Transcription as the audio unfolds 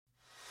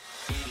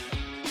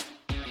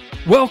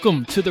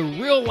Welcome to the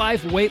Real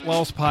Life Weight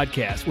Loss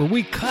Podcast, where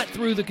we cut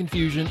through the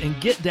confusion and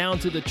get down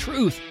to the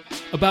truth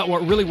about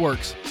what really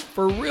works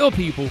for real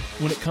people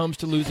when it comes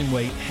to losing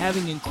weight,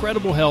 having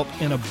incredible health,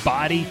 and a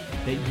body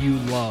that you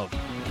love.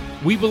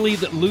 We believe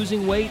that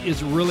losing weight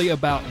is really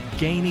about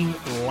gaining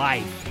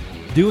life,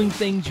 doing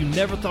things you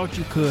never thought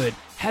you could,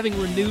 having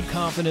renewed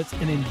confidence,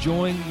 and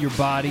enjoying your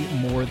body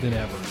more than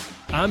ever.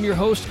 I'm your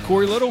host,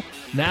 Corey Little.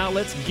 Now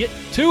let's get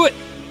to it.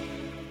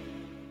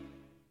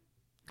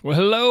 Well,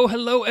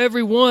 hello,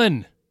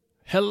 everyone.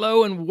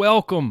 Hello and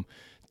welcome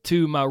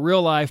to my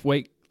Real Life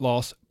Weight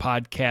Loss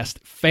Podcast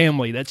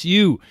family. That's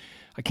you.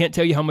 I can't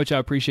tell you how much I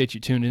appreciate you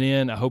tuning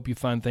in. I hope you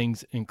find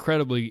things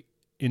incredibly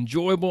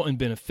enjoyable and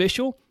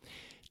beneficial.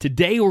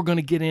 Today, we're going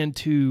to get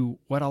into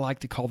what I like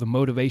to call the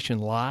motivation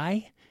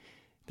lie.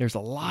 There's a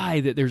lie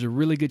that there's a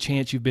really good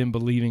chance you've been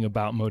believing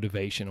about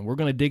motivation, and we're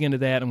going to dig into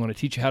that. I'm going to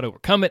teach you how to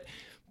overcome it.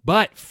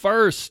 But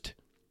first,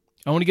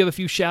 I want to give a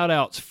few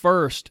shout-outs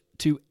first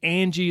to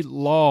Angie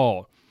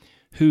Law,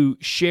 who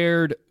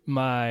shared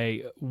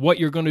my What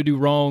You're Going to Do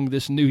Wrong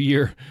This New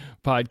Year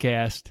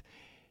podcast.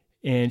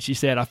 And she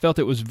said, I felt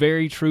it was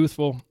very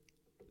truthful,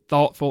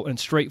 thoughtful, and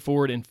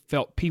straightforward, and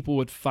felt people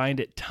would find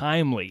it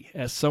timely.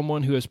 As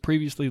someone who has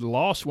previously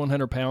lost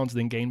 100 pounds,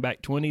 then gained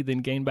back 20, then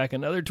gained back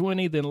another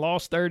 20, then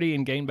lost 30,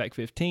 and gained back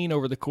 15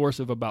 over the course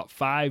of about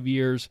 5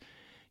 years,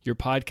 your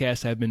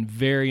podcasts have been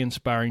very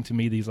inspiring to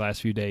me these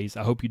last few days.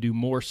 I hope you do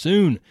more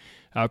soon.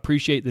 I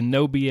appreciate the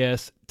no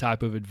BS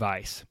type of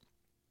advice.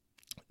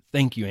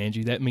 Thank you,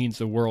 Angie. That means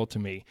the world to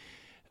me.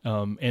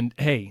 And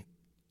hey,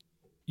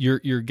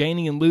 you're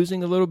gaining and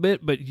losing a little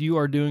bit, but you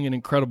are doing an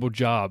incredible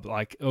job.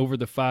 Like over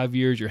the 5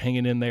 years, you're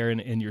hanging in there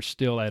and you're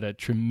still at a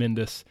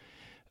tremendous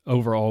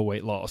overall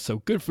weight loss. So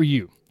good for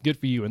you. Good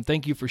for you. And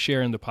thank you for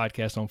sharing the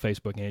podcast on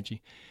Facebook,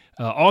 Angie.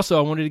 Also,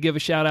 I wanted to give a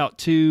shout out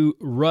to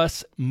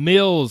Russ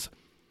Mills,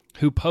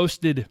 who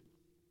posted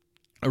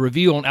a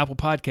review on Apple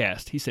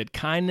Podcast. He said,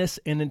 kindness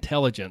and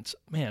intelligence.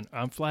 Man,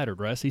 I'm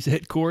flattered, Russ. He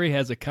said, Corey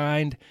has a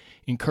kind,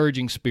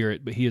 encouraging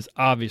spirit, but he is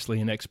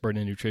obviously an expert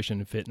in nutrition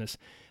and fitness.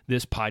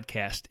 This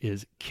podcast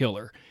is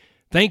killer.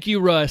 Thank you,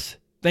 Russ.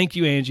 Thank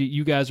you, Angie.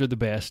 You guys are the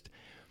best.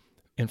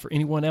 And for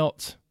anyone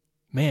else,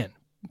 man,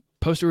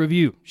 post a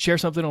review. Share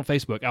something on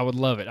Facebook. I would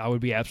love it. I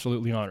would be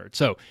absolutely honored.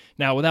 So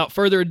now, without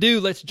further ado,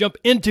 let's jump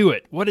into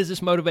it. What is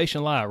this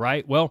motivation lie,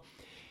 right? Well,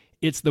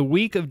 it's the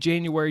week of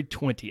January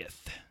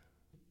 20th.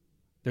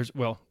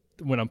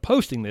 When I'm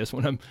posting this,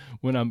 when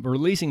I'm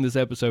releasing this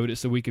episode,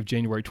 it's the week of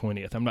January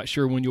 20th. I'm not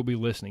sure when you'll be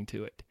listening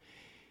to it.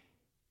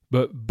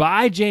 But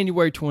by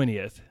January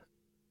 20th,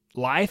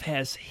 life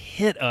has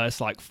hit us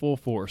like full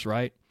force,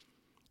 right?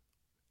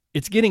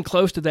 It's getting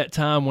close to that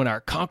time when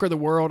our conquer the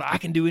world, I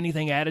can do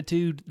anything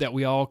attitude that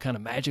we all kind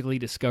of magically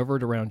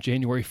discovered around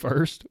January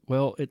 1st.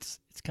 Well, it's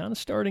kind of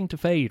starting to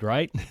fade,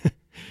 right?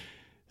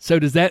 So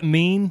does that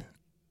mean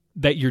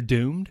that you're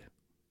doomed?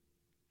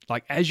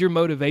 Like, as your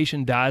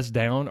motivation dies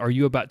down, are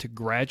you about to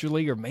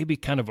gradually or maybe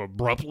kind of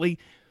abruptly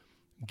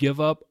give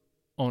up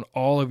on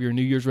all of your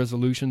New Year's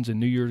resolutions and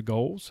New Year's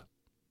goals?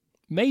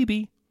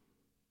 Maybe,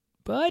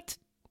 but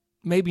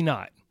maybe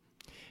not.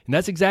 And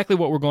that's exactly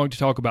what we're going to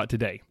talk about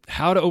today.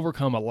 How to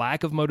overcome a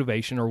lack of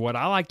motivation, or what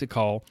I like to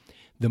call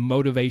the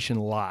motivation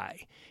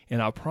lie.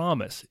 And I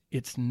promise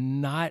it's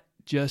not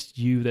just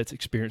you that's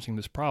experiencing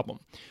this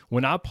problem.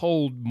 When I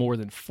polled more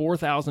than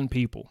 4,000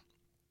 people,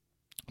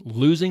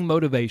 losing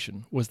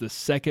motivation was the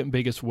second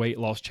biggest weight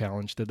loss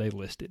challenge that they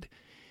listed.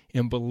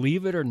 And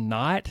believe it or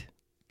not,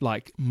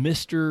 like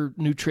Mr.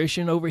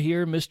 Nutrition over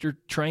here, Mr.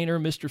 Trainer,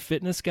 Mr.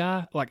 Fitness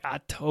guy, like I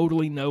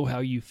totally know how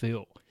you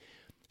feel.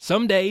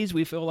 Some days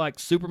we feel like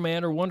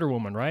Superman or Wonder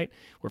Woman, right?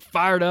 We're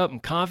fired up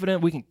and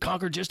confident. We can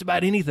conquer just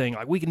about anything.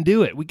 Like we can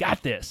do it. We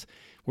got this.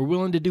 We're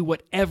willing to do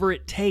whatever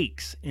it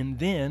takes. And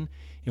then,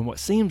 in what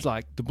seems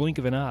like the blink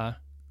of an eye,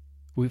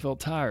 we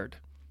felt tired,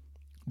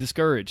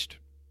 discouraged,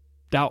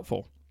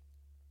 doubtful,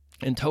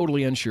 and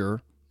totally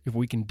unsure if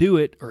we can do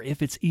it or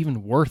if it's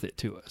even worth it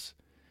to us.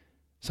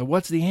 So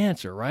what's the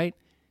answer, right?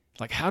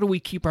 Like, how do we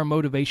keep our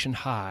motivation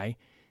high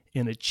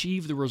and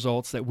achieve the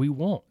results that we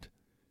want?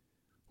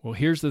 Well,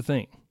 here's the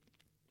thing.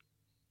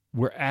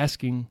 We're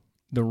asking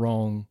the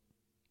wrong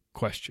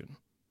question.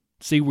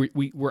 See,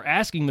 we're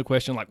asking the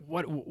question like,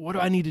 what do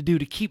I need to do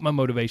to keep my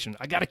motivation?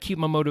 I got to keep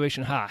my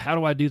motivation high. How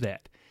do I do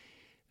that?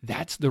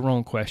 That's the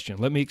wrong question.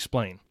 Let me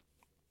explain.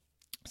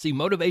 See,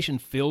 motivation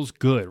feels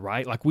good,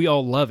 right? Like we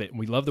all love it, and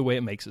we love the way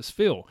it makes us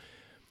feel.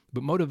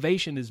 But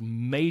motivation is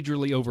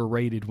majorly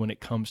overrated when it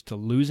comes to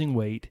losing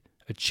weight,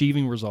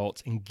 achieving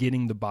results, and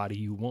getting the body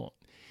you want.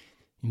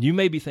 And you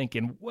may be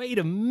thinking, wait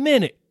a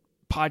minute,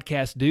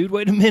 podcast dude,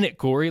 wait a minute,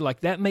 Corey,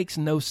 like that makes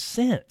no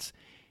sense.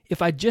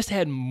 If I just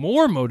had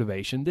more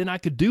motivation, then I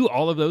could do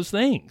all of those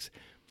things.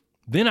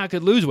 Then I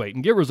could lose weight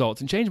and get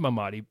results and change my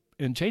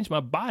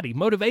body.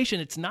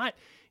 Motivation, it's not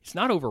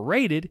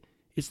overrated.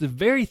 It's the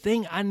very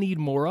thing I need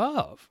more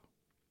of.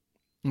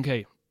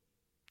 Okay,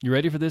 you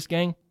ready for this,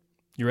 gang?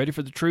 You ready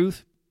for the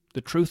truth? The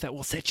truth that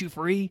will set you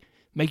free,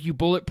 make you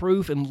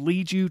bulletproof, and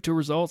lead you to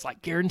results,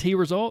 like guarantee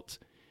results?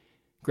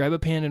 Grab a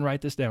pen and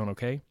write this down,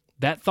 okay?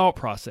 That thought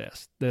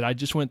process that I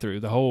just went through,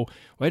 the whole,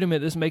 wait a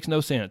minute, this makes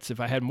no sense. If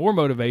I had more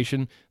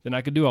motivation, then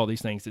I could do all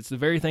these things. It's the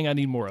very thing I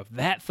need more of.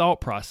 That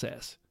thought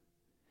process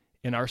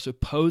and our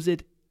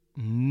supposed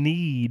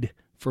need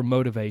for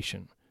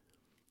motivation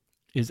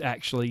is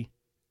actually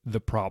the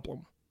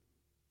problem.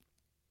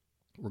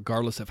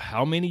 Regardless of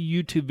how many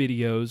YouTube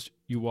videos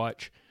you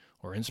watch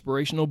or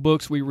inspirational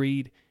books we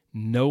read,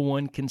 no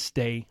one can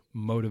stay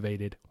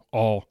motivated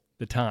all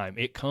the time.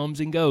 It comes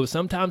and goes,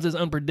 sometimes as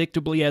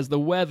unpredictably as the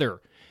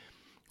weather.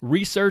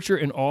 Researcher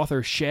and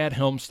author Shad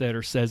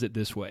Helmstetter says it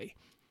this way: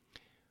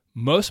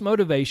 most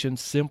motivation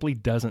simply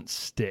doesn't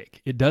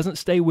stick. It doesn't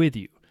stay with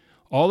you.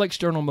 All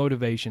external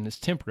motivation is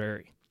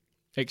temporary.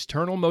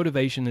 External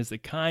motivation is the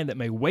kind that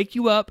may wake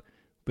you up,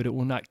 but it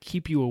will not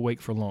keep you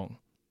awake for long.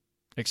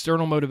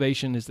 External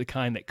motivation is the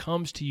kind that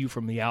comes to you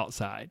from the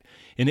outside,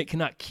 and it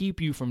cannot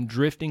keep you from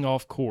drifting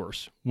off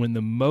course when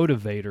the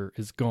motivator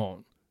is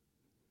gone.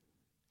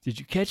 Did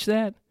you catch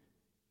that?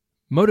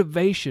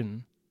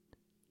 Motivation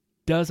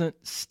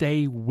doesn't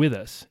stay with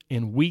us,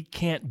 and we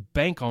can't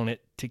bank on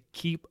it to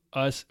keep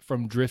us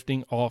from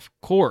drifting off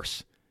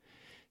course.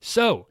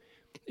 So,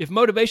 if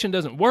motivation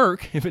doesn't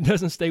work, if it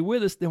doesn't stay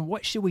with us, then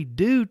what should we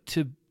do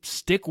to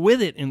stick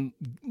with it and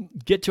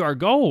get to our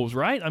goals,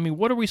 right? I mean,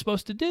 what are we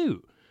supposed to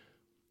do?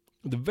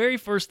 The very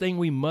first thing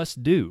we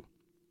must do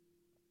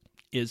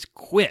is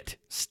quit,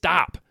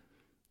 stop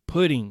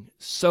putting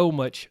so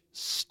much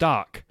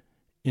stock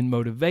in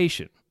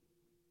motivation.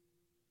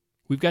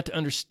 We've got to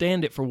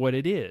understand it for what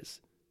it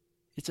is.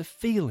 It's a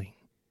feeling,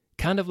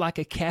 kind of like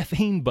a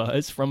caffeine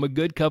buzz from a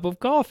good cup of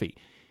coffee.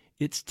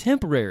 It's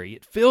temporary.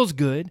 It feels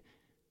good,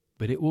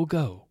 but it will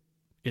go.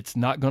 It's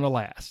not going to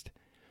last.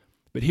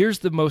 But here's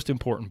the most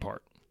important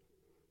part.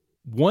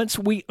 Once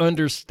we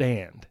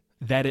understand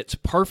that it's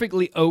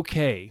perfectly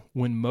okay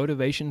when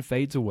motivation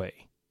fades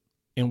away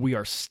and we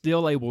are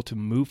still able to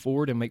move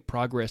forward and make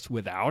progress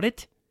without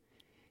it,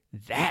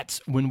 that's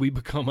when we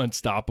become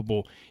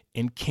unstoppable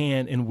and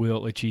can and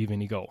will achieve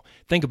any goal.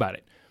 Think about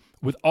it.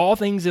 With all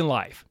things in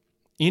life,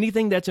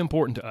 anything that's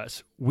important to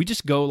us, we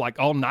just go like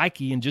all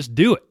Nike and just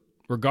do it,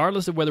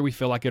 regardless of whether we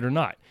feel like it or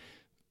not.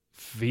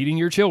 Feeding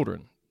your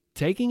children,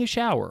 taking a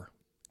shower,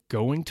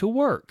 going to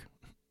work,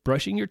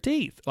 brushing your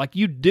teeth. Like,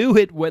 you do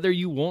it whether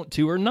you want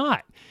to or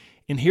not.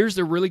 And here's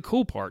the really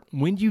cool part.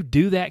 When you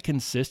do that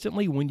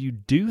consistently, when you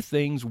do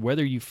things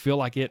whether you feel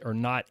like it or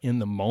not in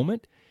the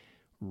moment,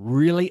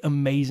 really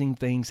amazing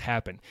things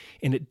happen.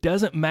 And it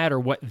doesn't matter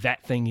what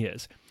that thing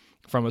is.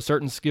 From a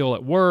certain skill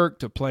at work,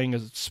 to playing a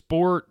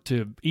sport,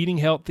 to eating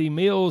healthy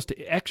meals, to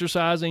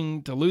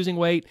exercising, to losing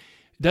weight,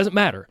 it doesn't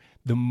matter.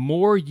 The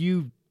more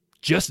you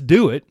just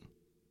do it,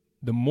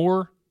 the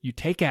more you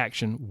take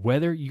action,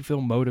 whether you feel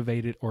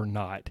motivated or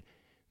not,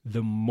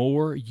 the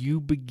more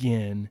you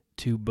begin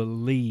to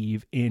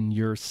believe in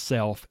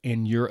yourself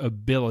and your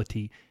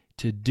ability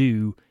to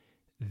do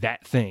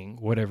that thing,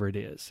 whatever it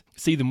is.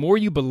 See, the more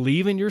you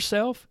believe in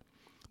yourself,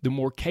 the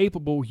more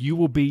capable you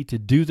will be to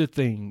do the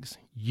things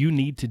you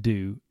need to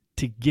do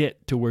to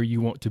get to where you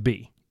want to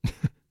be.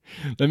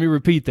 Let me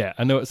repeat that.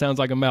 I know it sounds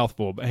like a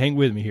mouthful, but hang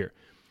with me here.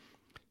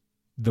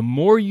 The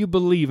more you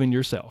believe in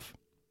yourself,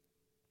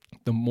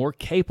 the more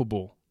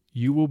capable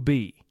you will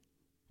be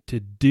to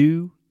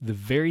do the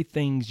very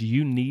things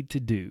you need to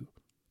do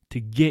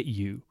to get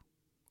you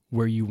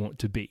where you want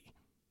to be.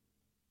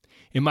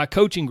 In my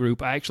coaching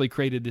group, I actually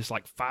created this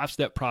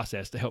 5-step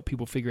process to help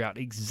people figure out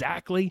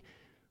exactly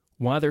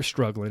why they're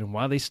struggling and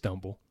why they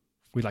stumble.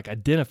 We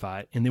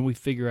identify it, and then we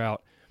figure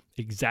out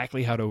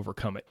exactly how to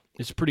overcome it.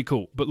 It's pretty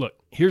cool. But look,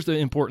 here's the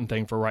important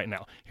thing for right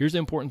now. Here's the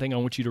important thing I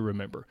want you to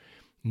remember.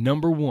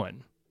 Number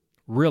one,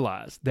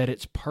 realize that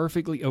it's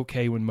perfectly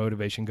okay when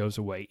motivation goes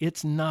away.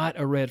 It's not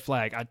a red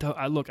flag.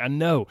 I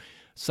know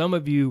some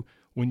of you,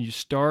 when you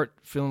start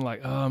feeling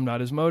like, oh, I'm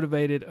not as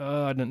motivated,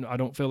 I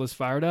don't feel as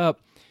fired up,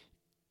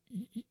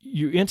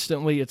 you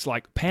instantly, it's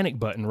like panic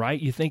button, right?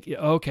 You think,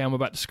 okay, I'm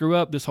about to screw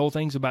up. This whole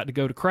thing's about to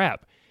go to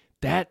crap.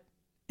 That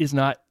is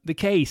not the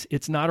case.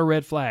 It's not a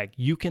red flag.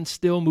 You can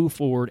still move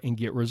forward and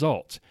get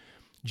results.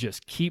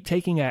 Just keep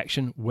taking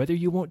action, whether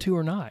you want to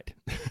or not.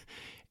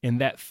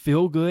 And that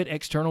feel-good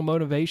external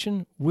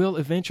motivation will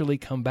eventually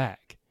come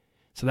back.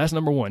 So that's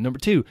number one. Number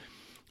two,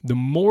 the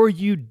more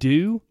you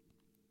do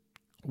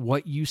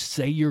what you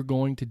say you're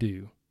going to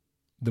do,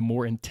 the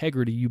more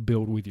integrity you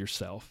build with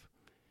yourself.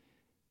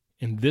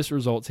 And this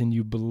results in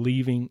you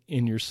believing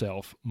in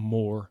yourself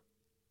more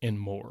and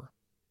more,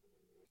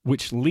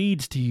 which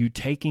leads to you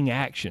taking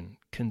action,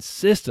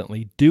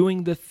 consistently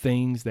doing the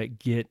things that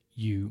get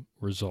you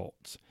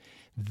results.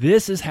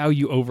 This is how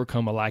you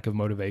overcome a lack of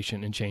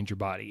motivation and change your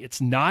body.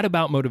 It's not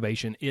about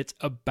motivation. It's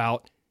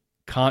about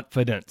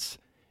confidence.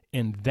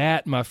 And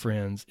that, my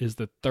friends, is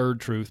the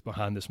third truth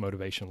behind this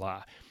motivation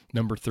lie.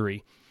 Number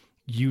three,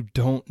 you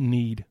don't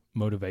need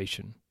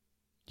motivation.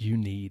 You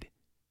need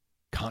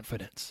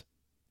confidence.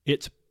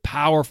 It's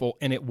powerful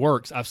and it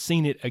works. I've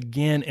seen it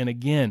again and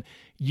again.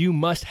 You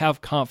must have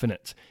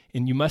confidence,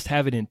 and you must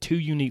have it in two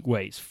unique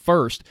ways.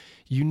 First,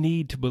 you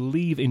need to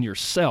believe in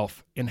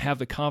yourself and have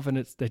the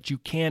confidence that you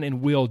can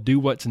and will do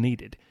what's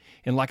needed.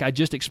 And like I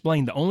just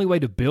explained, the only way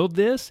to build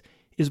this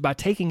is by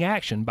taking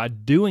action, by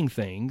doing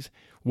things,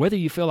 whether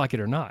you feel like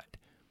it or not.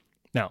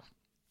 Now,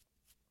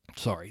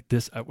 sorry,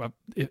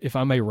 if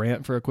I may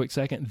rant for a quick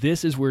second,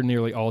 this is where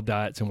nearly all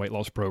diets and weight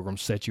loss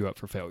programs set you up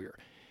for failure.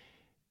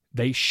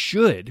 They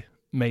should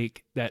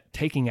make that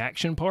taking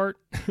action part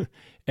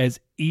as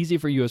easy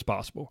for you as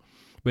possible.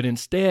 But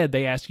instead,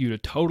 they ask you to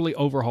totally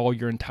overhaul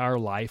your entire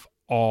life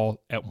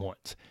all at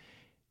once.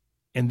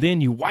 And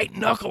then you white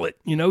knuckle it.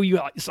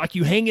 It's like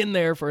you hang in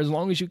there for as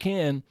long as you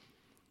can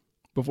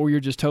before you're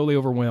just totally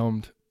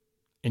overwhelmed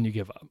and you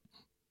give up.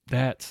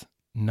 That's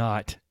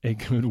not a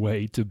good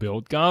way to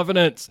build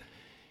confidence.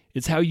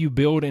 It's how you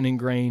build and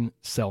ingrain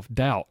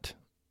self-doubt,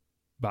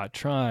 by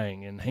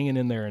trying and hanging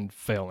in there and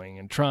failing,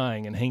 and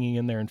trying and hanging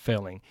in there and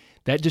failing.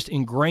 That just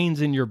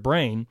ingrains in your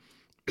brain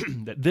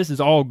that this is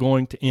all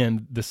going to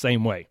end the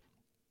same way.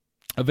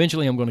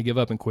 Eventually, I'm going to give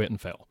up and quit and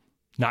fail.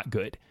 Not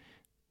good.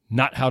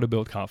 Not how to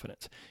build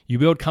confidence. You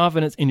build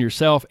confidence in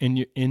yourself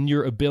and in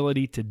your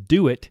ability to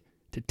do it,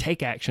 to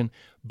take action,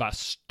 by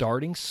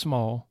starting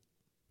small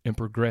and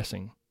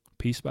progressing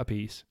piece by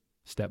piece,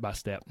 step by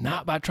step,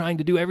 not by trying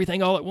to do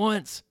everything all at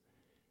once.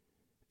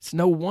 It's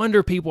no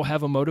wonder people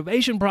have a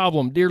motivation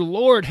problem. Dear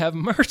Lord, have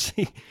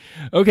mercy.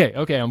 Okay,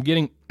 I'm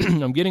getting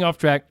off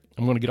track.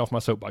 I'm going to get off my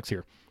soapbox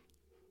here.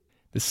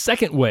 The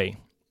second way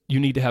you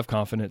need to have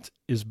confidence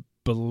is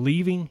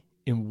believing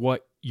in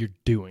what you're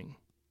doing,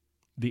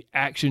 the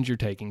actions you're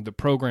taking, the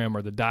program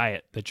or the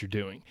diet that you're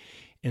doing,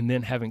 and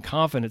then having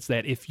confidence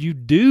that if you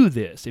do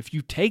this, if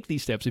you take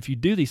these steps, if you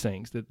do these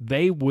things, that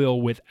they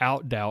will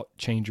without doubt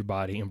change your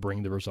body and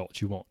bring the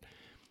results you want.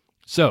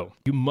 So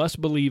you must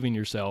believe in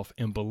yourself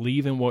and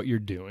believe in what you're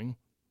doing.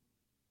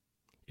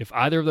 If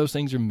either of those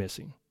things are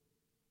missing,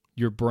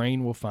 your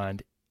brain will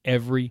find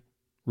every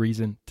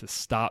reason to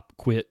stop,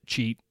 quit,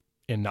 cheat,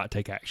 and not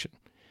take action.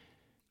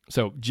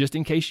 So just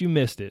in case you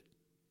missed it,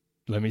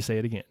 let me say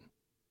it again.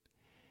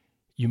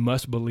 You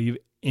must believe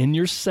in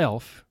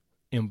yourself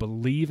and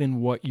believe in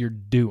what you're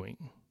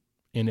doing.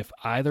 And if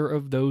either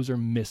of those are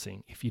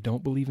missing, if you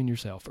don't believe in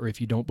yourself, or if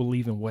you don't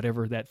believe in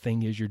whatever that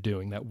thing is you're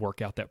doing, that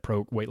workout, that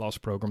weight loss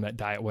program, that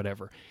diet,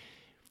 whatever,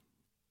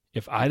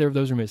 if either of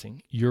those are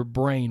missing, your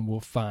brain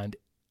will find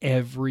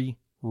every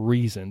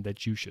reason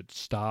that you should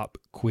stop,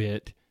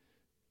 quit,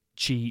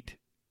 cheat,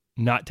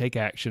 not take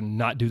action,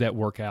 not do that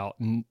workout,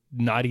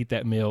 not eat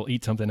that meal,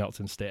 eat something else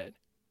instead.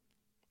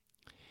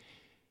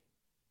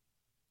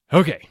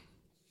 Okay.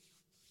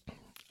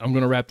 I'm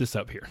going to wrap this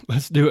up here.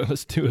 Let's do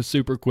a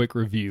super quick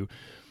review.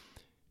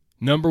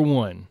 Number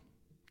one,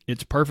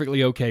 it's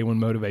perfectly okay when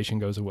motivation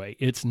goes away.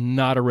 It's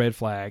not a red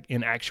flag.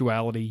 In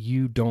actuality,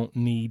 you don't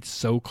need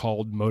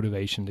so-called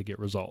motivation to get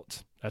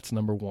results. That's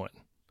number one.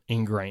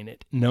 Ingrain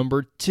it.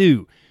 Number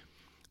two,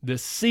 the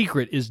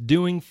secret is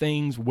doing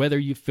things whether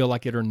you feel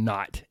like it or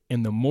not.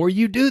 And the more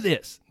you do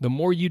this, the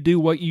more you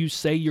do what you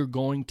say you're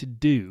going to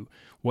do,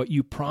 what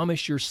you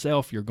promise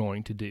yourself you're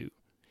going to do,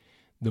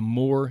 the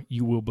more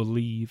you will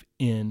believe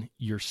in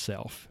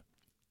yourself.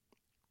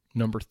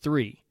 Number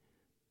three,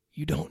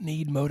 you don't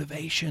need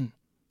motivation.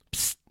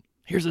 Psst,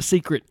 here's a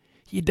secret.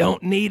 You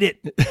don't need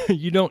it.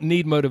 You don't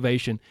need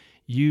motivation.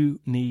 You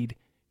need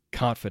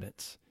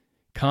confidence.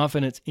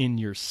 Confidence in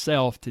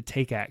yourself to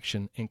take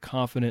action, and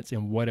confidence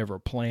in whatever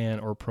plan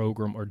or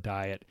program or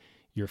diet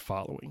you're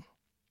following.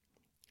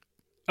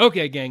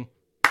 Okay, gang.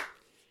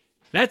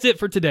 That's it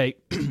for today.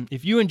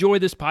 If you enjoy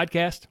this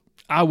podcast,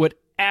 I would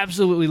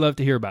absolutely love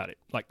to hear about it.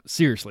 Like,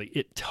 seriously,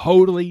 it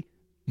totally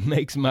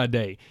makes my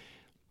day.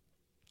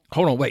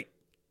 Hold on, wait.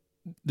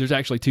 There's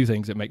actually two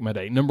things that make my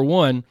day. Number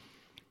one,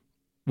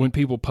 when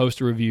people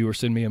post a review or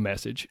send me a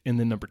message. And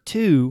then number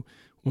two,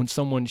 when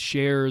someone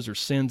shares or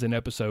sends an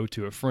episode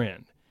to a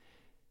friend.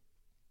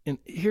 And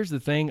here's the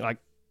thing, like,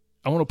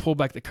 I want to pull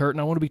back the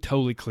curtain. I want to be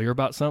totally clear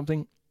about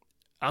something.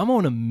 I'm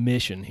on a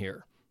mission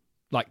here.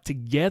 Like,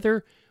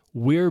 together,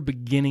 we're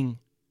beginning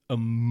a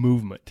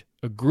movement.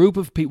 We're a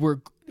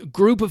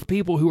group of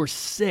people who are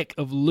sick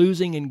of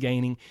losing and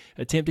gaining,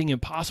 attempting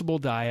impossible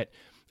diet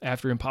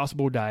after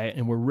impossible diet,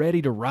 and we're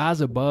ready to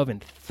rise above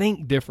and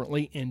think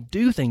differently and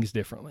do things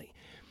differently.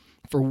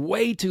 For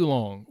way too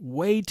long,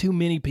 way too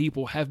many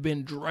people have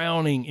been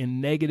drowning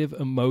in negative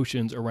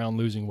emotions around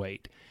losing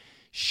weight.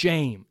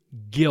 Shame,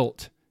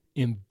 guilt,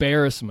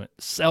 embarrassment,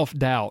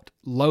 self-doubt,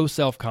 low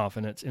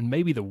self-confidence, and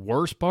maybe the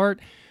worst part,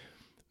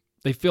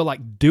 they feel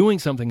like doing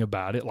something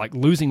about it, like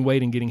losing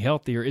weight and getting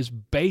healthier, is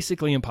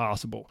basically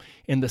impossible.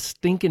 And the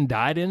stinking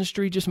diet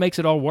industry just makes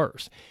it all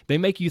worse. They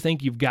make you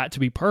think you've got to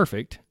be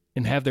perfect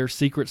and have their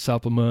secret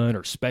supplement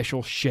or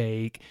special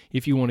shake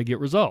if you want to get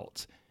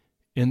results.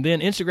 And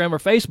then Instagram or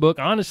Facebook,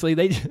 honestly,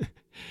 they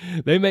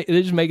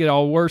just make it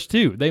all worse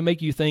too. They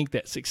make you think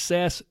that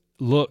success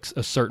looks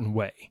a certain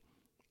way.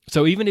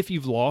 So even if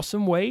you've lost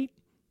some weight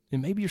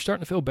and maybe you're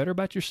starting to feel better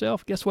about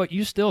yourself, guess what?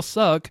 You still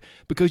suck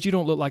because you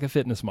don't look like a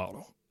fitness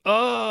model.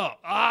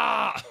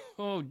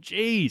 Oh,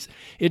 geez.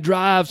 It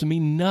drives me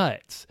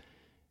nuts.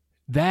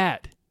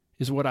 That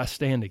is what I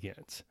stand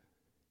against.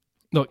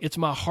 Look, it's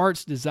my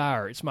heart's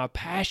desire. It's my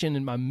passion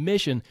and my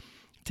mission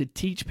to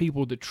teach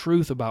people the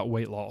truth about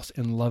weight loss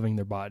and loving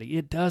their body.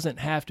 It doesn't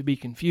have to be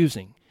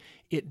confusing.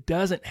 It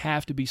doesn't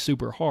have to be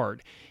super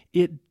hard.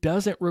 It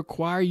doesn't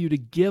require you to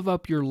give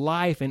up your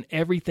life and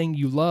everything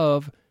you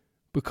love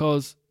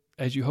because,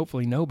 as you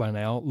hopefully know by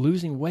now,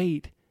 losing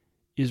weight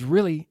is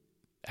really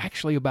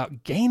actually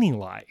about gaining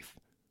life.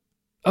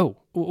 Oh,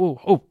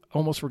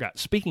 almost forgot.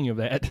 Speaking of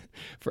that,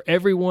 for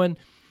everyone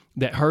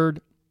that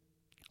heard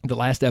the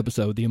last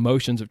episode, The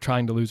Emotions of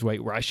Trying to Lose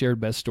Weight, where I shared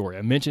Beth's story,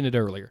 I mentioned it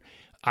earlier.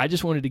 I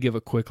just wanted to give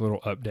a quick little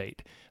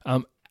update.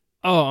 I'm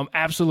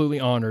absolutely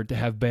honored to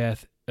have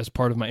Beth as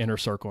part of my inner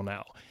circle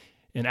now.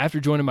 And after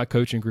joining my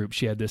coaching group,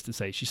 she had this to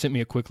say. She sent me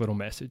a quick little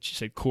message. She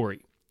said,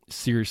 Corey,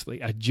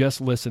 seriously, I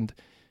just listened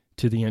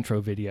to the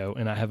intro video,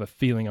 and I have a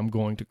feeling I'm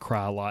going to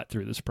cry a lot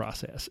through this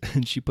process.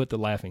 And she put the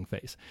laughing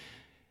face.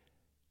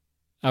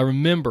 I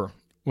remember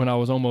when I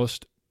was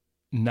almost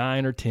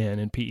 9 or 10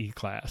 in PE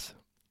class,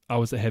 I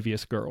was the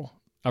heaviest girl.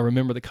 I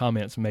remember the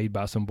comments made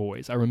by some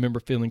boys. I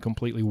remember feeling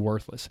completely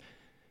worthless.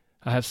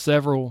 I have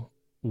several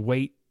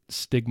weight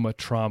stigma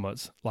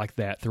traumas like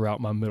that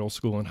throughout my middle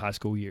school and high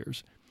school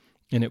years,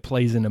 and it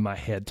plays into my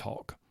head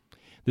talk.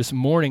 This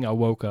morning I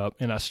woke up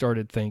and I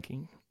started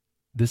thinking,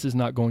 this is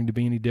not going to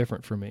be any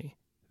different for me.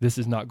 This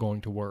is not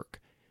going to work.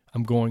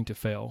 I'm going to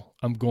fail.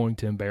 I'm going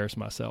to embarrass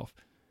myself.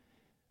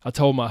 I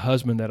told my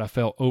husband that I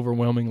felt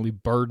overwhelmingly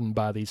burdened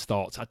by these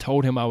thoughts. I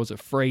told him I was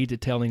afraid to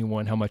tell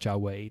anyone how much I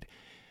weighed.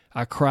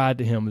 I cried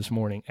to him this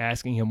morning,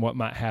 asking him what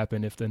might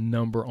happen if the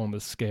number on the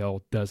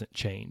scale doesn't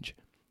change.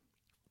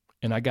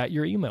 And I got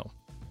your email.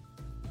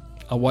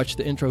 I watched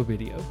the intro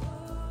video.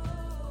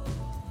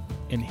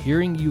 And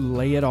hearing you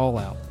lay it all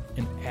out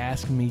and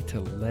ask me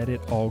to let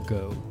it all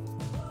go,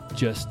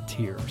 just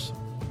tears.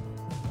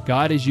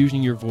 God is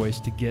using your voice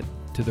to get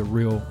to the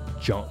real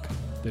junk,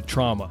 the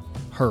trauma,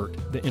 hurt,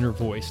 the inner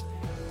voice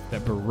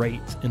that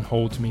berates and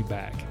holds me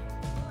back.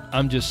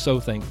 I'm just so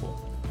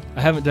thankful.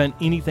 I haven't done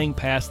anything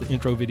past the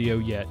intro video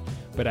yet,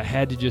 but I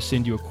had to just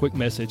send you a quick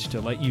message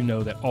to let you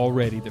know that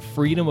already the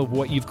freedom of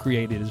what you've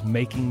created is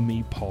making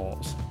me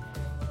pause.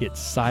 It's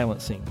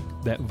silencing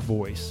that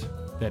voice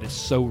that is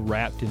so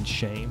wrapped in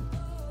shame.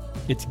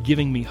 It's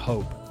giving me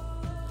hope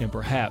and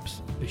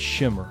perhaps a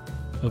shimmer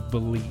of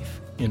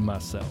belief in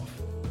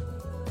myself.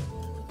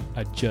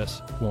 I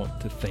just want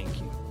to thank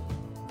you.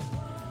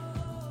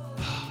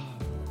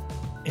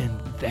 And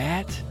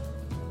that,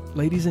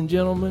 ladies and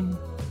gentlemen,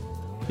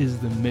 is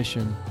the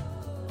mission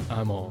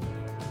I'm on.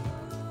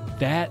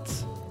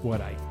 That's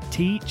what I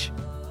teach,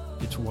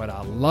 it's what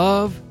I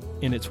love,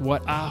 and it's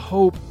what I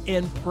hope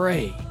and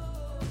pray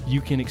you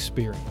can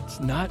experience.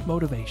 Not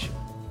motivation,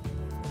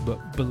 but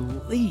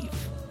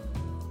belief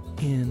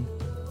in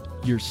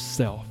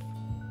yourself.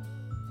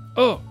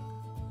 Oh,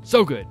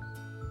 so good.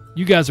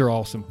 You guys are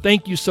awesome.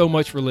 Thank you so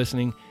much for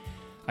listening.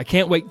 I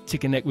can't wait to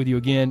connect with you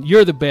again.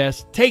 You're the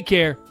best. Take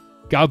care.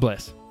 God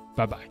bless.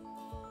 Bye-bye.